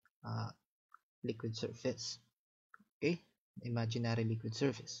uh, liquid surface. Okay, imaginary liquid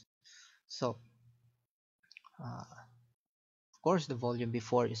surface. So of course the volume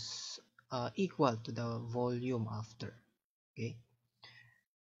before is equal to the volume after. Okay,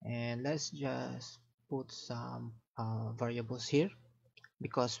 and let's just put some variables here,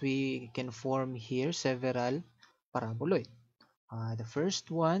 because we can form here several paraboloid. The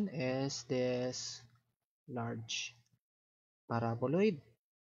first one is this large paraboloid.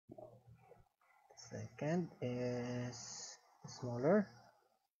 Second is smaller,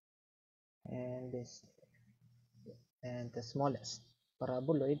 and this, and the smallest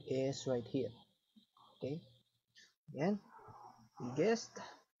paraboloid is right here. Okay, again, biggest,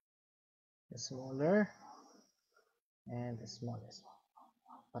 the smaller, and the smallest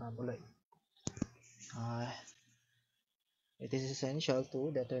paraboloid. Uh, it is essential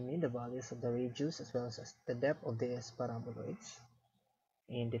to determine the values of the radius as well as the depth of these paraboloids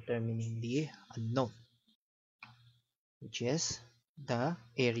in determining the unknown, which is the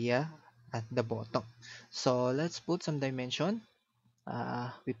area at the bottom. So let's put some dimension.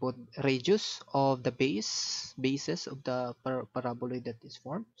 We put radius of the bases of the paraboloid that is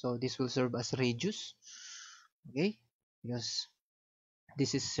formed. So this will serve as radius. Okay, because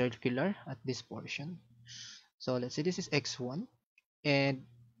this is circular at this portion. So let's say this is x1, and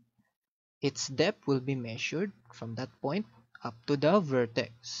its depth will be measured from that point up to the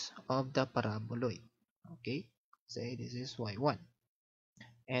vertex of the paraboloid. Okay, say this is y1,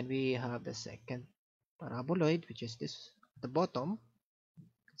 and we have the second paraboloid, which is this at the bottom.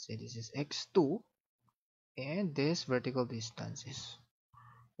 Say this is x2, and this vertical distance is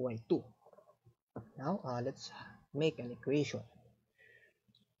y2. Now let's make an equation,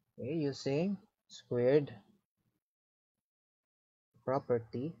 okay, using squared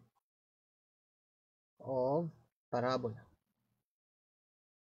property of parabola.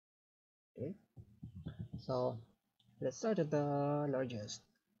 Okay, so let's start at the largest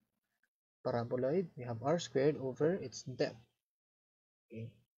paraboloid. We have r squared over its depth. Okay,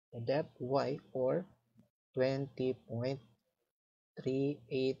 the depth y, or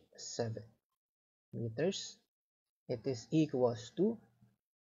 20.387 meters. It is equals to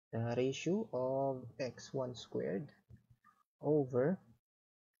the ratio of x1 squared over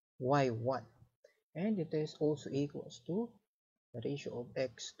y1, and it is also equals to the ratio of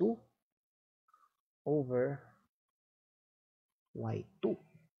x2 over y2.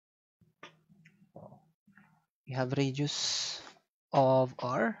 So we have radius of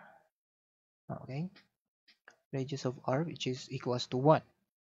r, okay, radius of r, which is equals to 1.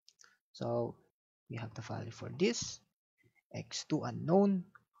 So we have the value for this. X2 unknown,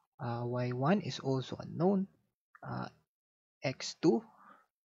 y1 is also unknown, x2,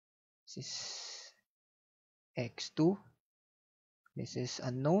 this is x2, this is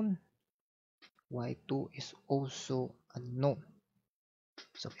unknown, y2 is also unknown.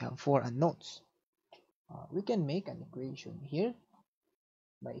 So we have 4 unknowns. We can make an equation here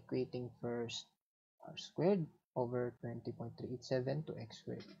by equating first r squared over 20.387 to x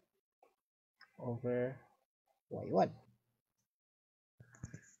squared over y1.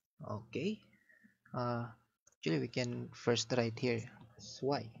 Okay, actually we can first write here as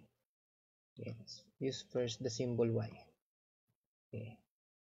y. Okay, let's use first the symbol y. Okay,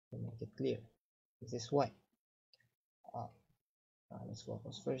 to make it clear, this is y. Let's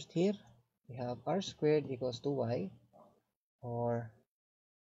focus first here. We have r squared equals to y, or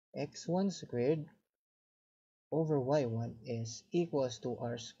x1 squared over y1 is equals to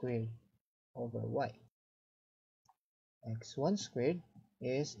r squared over y. X1 squared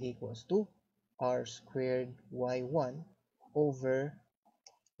is equals to r squared y1 over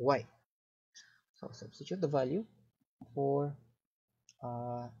y. So substitute the value for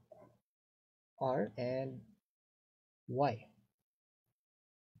r and y.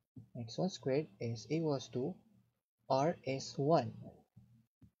 X1 squared is equals to r is 1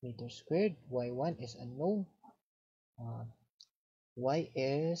 meter squared, y1 is unknown, y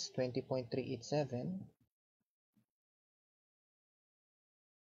is 20.387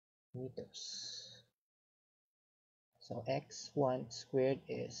 meters. So x1 squared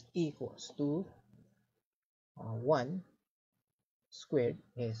is equals to 1 squared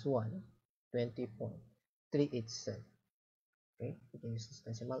is 1, 20.387. Okay, we can use this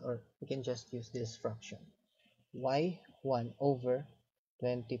decimal, or we can just use this fraction, y1 over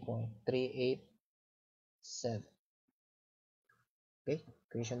 20.387. Okay,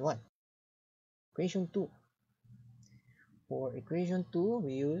 equation 1. Equation 2. For equation 2,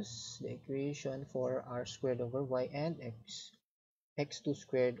 we use the equation for r squared over y and x2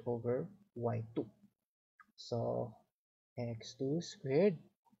 squared over y2. So x2 squared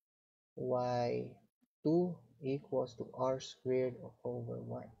y2 equals to r squared over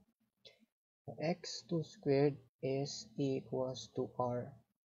y. So x2 squared is equals to r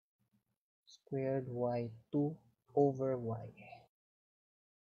squared y2 over y.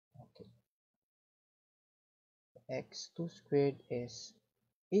 Okay, x2 squared is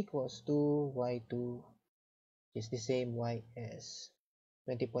equals to y2, is the same y as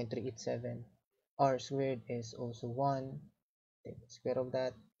 20.387. R squared is also 1. Take the square of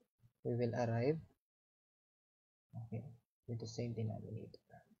that. We will arrive, okay, with the same denominator,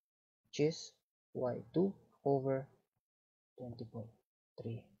 which is y2 over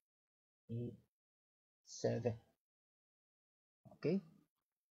 20.387. Okay,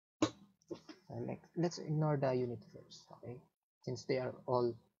 let's ignore the unit first. Okay, since they are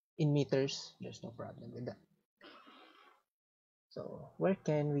all in meters, there's no problem with that. So where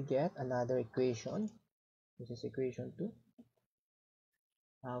can we get another equation? This is equation 2.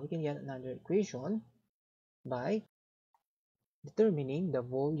 We can get another equation by determining the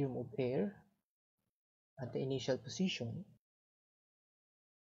volume of air at the initial position,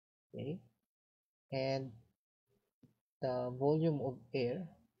 okay, and the volume of air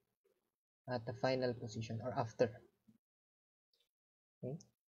at the final position, or after. Okay,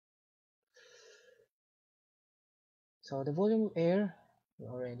 so the volume of air We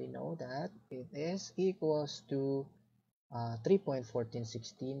already know that it is equals to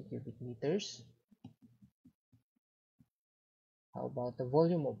 3.1416 cubic meters. How about the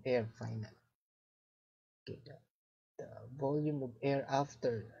volume of air final? Okay, the volume of air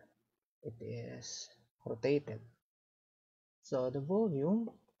after it is rotated. So the volume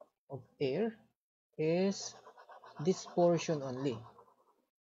of air is this portion only.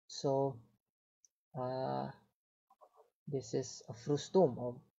 So uh, this is a frustum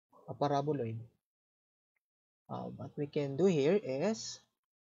of a paraboloid. What we can do here is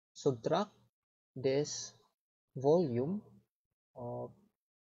subtract this volume of,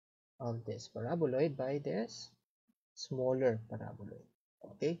 of this paraboloid by this smaller paraboloid.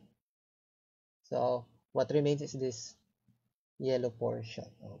 Okay, so what remains is this yellow portion.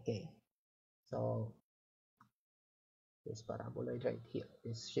 Okay, so this paraboloid right here,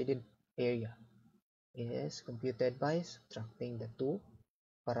 this shaded area, is computed by subtracting the two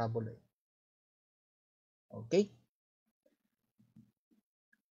paraboloid. Okay,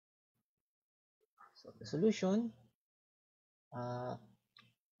 so the solution, uh,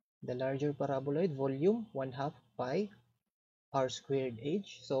 the larger paraboloid volume 1/2 pi r squared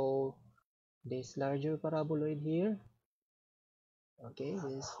h. So this larger paraboloid here, okay,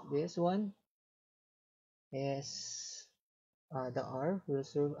 this one is the r will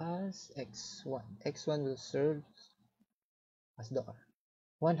serve as x1. X1 will serve as the r.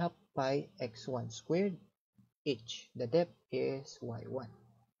 1/2 pi x1 squared h. The depth is y1.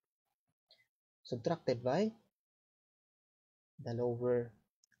 Subtracted by the lower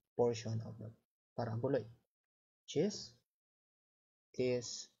portion of the paraboloid, which is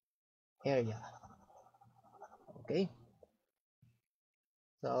this area. Okay,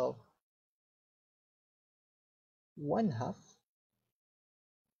 so 1/2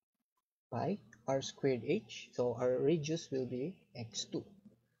 pi r squared h. So our radius will be x2.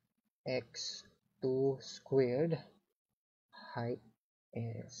 x2 squared, height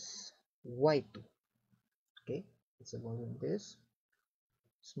is y2. Okay, it's a volume this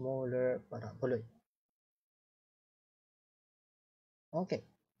smaller paraboloid. Okay,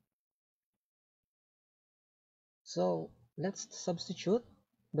 so let's substitute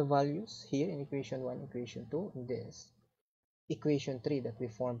the values here in equation 1, equation 2, in this equation 3 that we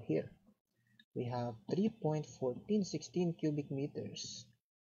formed here. We have 3.1416 cubic meters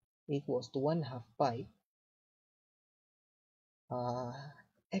equals to 1/2 pi.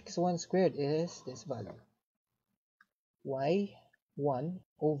 X1 squared is this value, y1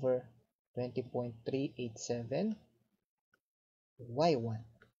 over 20.387 y1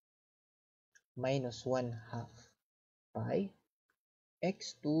 minus 1/2 pi.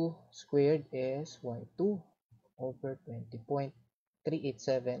 X2 squared is y2 over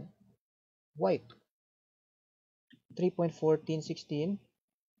 20.387 y2. 3.1416,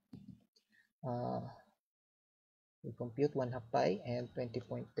 we compute 1/2 pi and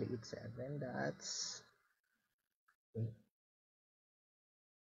 20.387, that's,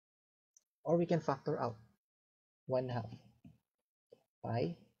 or we can factor out 1/2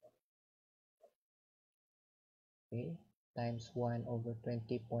 pi, okay, times 1 over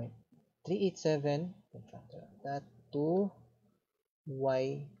 20.387, factor out that to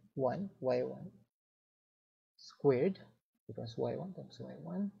y1 squared, because y1 times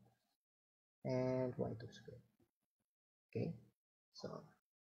y1 and y2 squared. Okay, so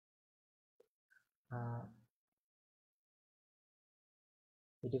uh,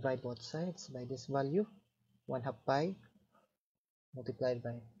 we divide both sides by this value, 1/2 pi multiplied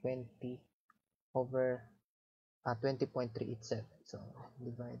by 20 over 20.387. So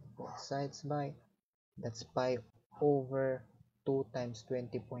divide both sides by, that's pi over 2 times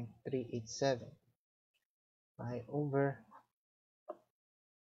 20.387, pi over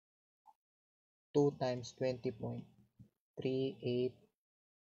 2 times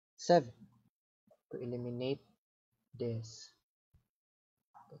 20.387 to eliminate this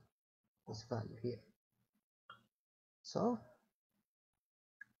value here. So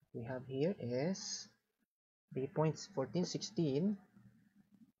we have here is 3.1416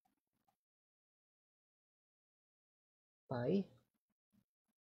 pi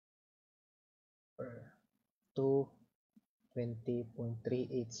per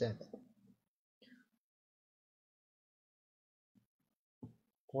 220.387,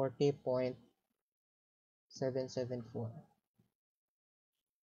 40.774.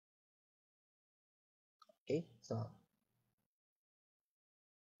 Okay, so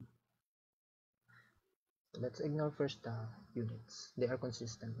let's ignore first the units. They are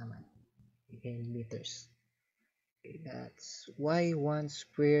consistent naman in meters. Okay, that's y1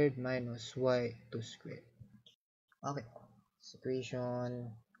 squared minus y2 squared. Okay,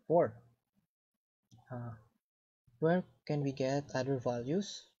 equation 4. Uh, where can we get other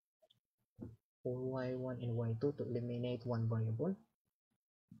values for y1 and y2 to eliminate one variable?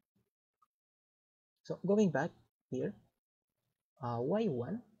 So going back here,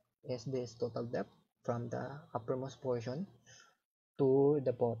 y1 is this total depth from the uppermost portion to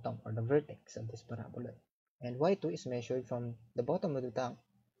the bottom or the vertex of this parabola. And y2 is measured from the bottom of the tongue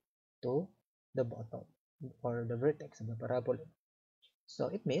to the bottom or the vertex of the parabola. So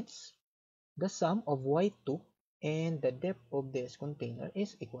it means the sum of y2 and the depth of this container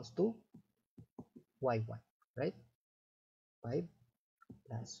is equals to y1, right? 5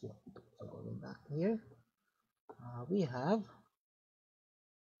 plus y2. So going back here, we have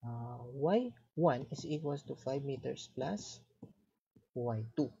y1 is equals to 5 meters plus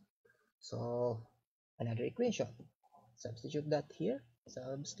y2. So another equation. Substitute that here.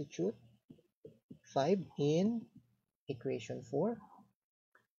 Substitute 5 in equation 4.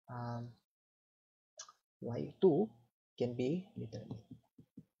 Um, y2 can be determined.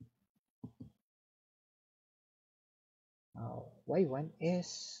 Y1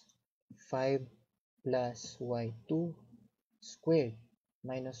 is 5 plus y2 squared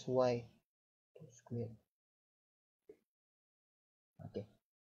minus y2 squared. Okay,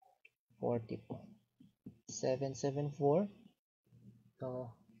 40.774.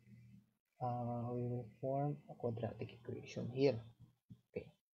 So we will form a quadratic equation here. Okay,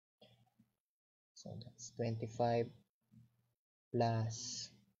 so that's 25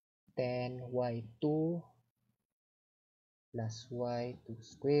 plus 10y2 plus y2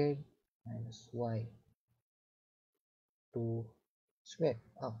 squared minus y2 squared.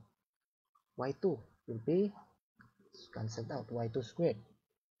 Oh, y2 will be cancelled out, y2 squared.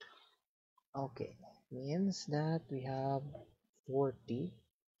 Okay, means that we have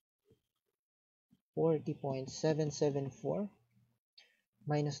 40.774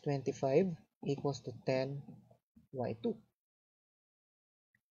 minus 25 equals to 10 y2.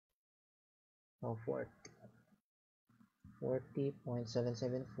 So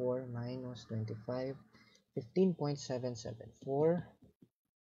 40.774 minus 25, 15.774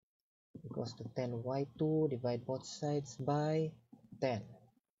 equals to 10 y2. Divide both sides by 10.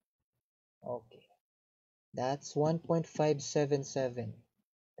 Okay, that's 1.577.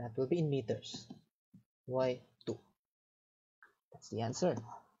 That will be in meters. Y2. That's the answer.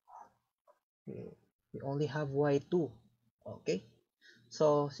 We only have y2. Okay,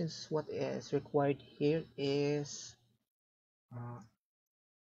 so since what is required here is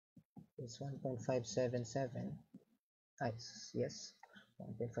 1.577, yes,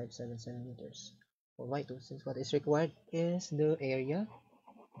 1.577 meters for y2, since what is required is the area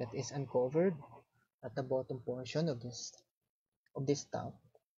that is uncovered at the bottom portion of this tub.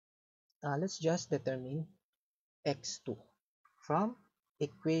 Let's just determine x2 from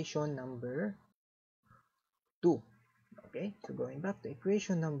equation number 2. Okay, so going back to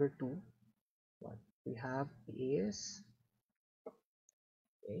equation number 2, what we have is,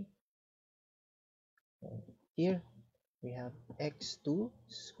 okay, so here we have x2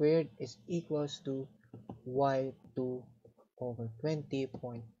 squared is equals to y2 over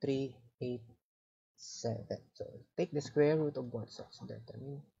 20.387. So take the square root of both sides and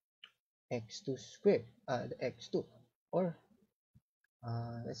determine x2 squared, the x2, or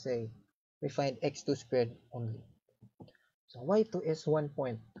let's say we find x2 squared only. So y2 is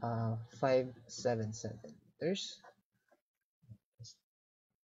 1.577 meters.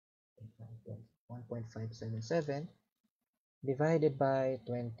 1.577 divided by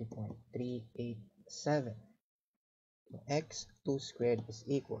 20.387. So x2 squared is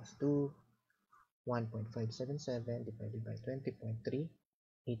equals to 1.577 divided by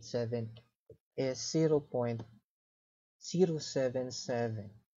 20.387 is 0.077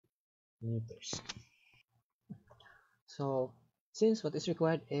 meters. So since what is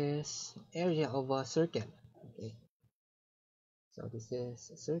required is area of a circle, okay, so this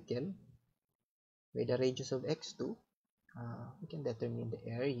is a circle with a radius of x2, we can determine the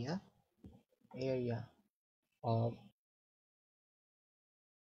area of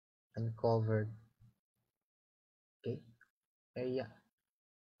uncovered, okay, area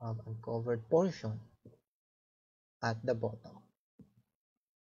of uncovered portion at the bottom.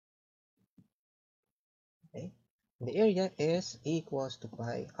 Okay, the area is equals to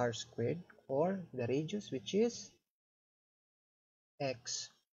pi r squared, or the radius, which is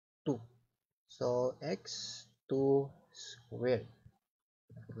x2. So x2 squared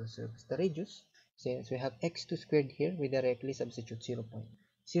equals the radius. Since we have x2 squared here, we directly substitute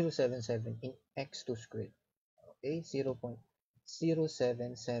 0.077 in x2 squared. Okay,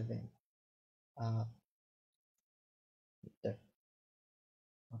 0.077 meter.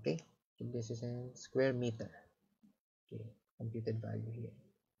 Okay, so this is in square meter. Okay, computed value here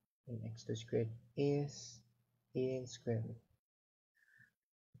in x2 squared is in square meter.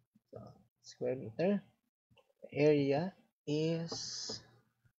 So square meter area is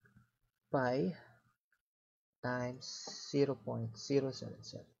pi times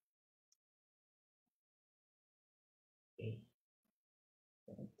 0.077. Okay,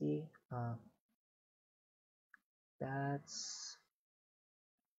 20. That's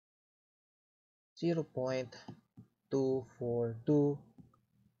 0.242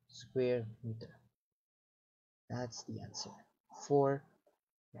 square meter. That's the answer for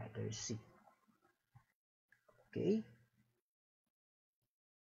letter C. Okay,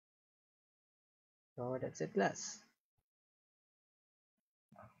 so that's it, class.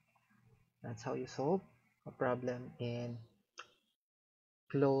 That's how you solve a problem in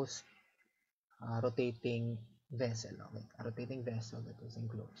closed rotating vessel. Okay, a rotating vessel that is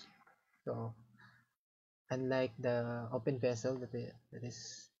enclosed. So unlike the open vessel that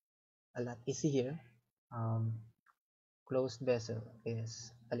is a lot easier, um, closed vessel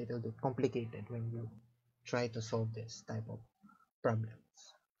is a little bit complicated when you try to solve this type of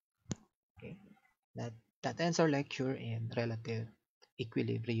problems. Okay, that ends our lecture in relative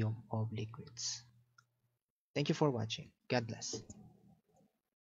equilibrium of liquids. Thank you for watching. God bless.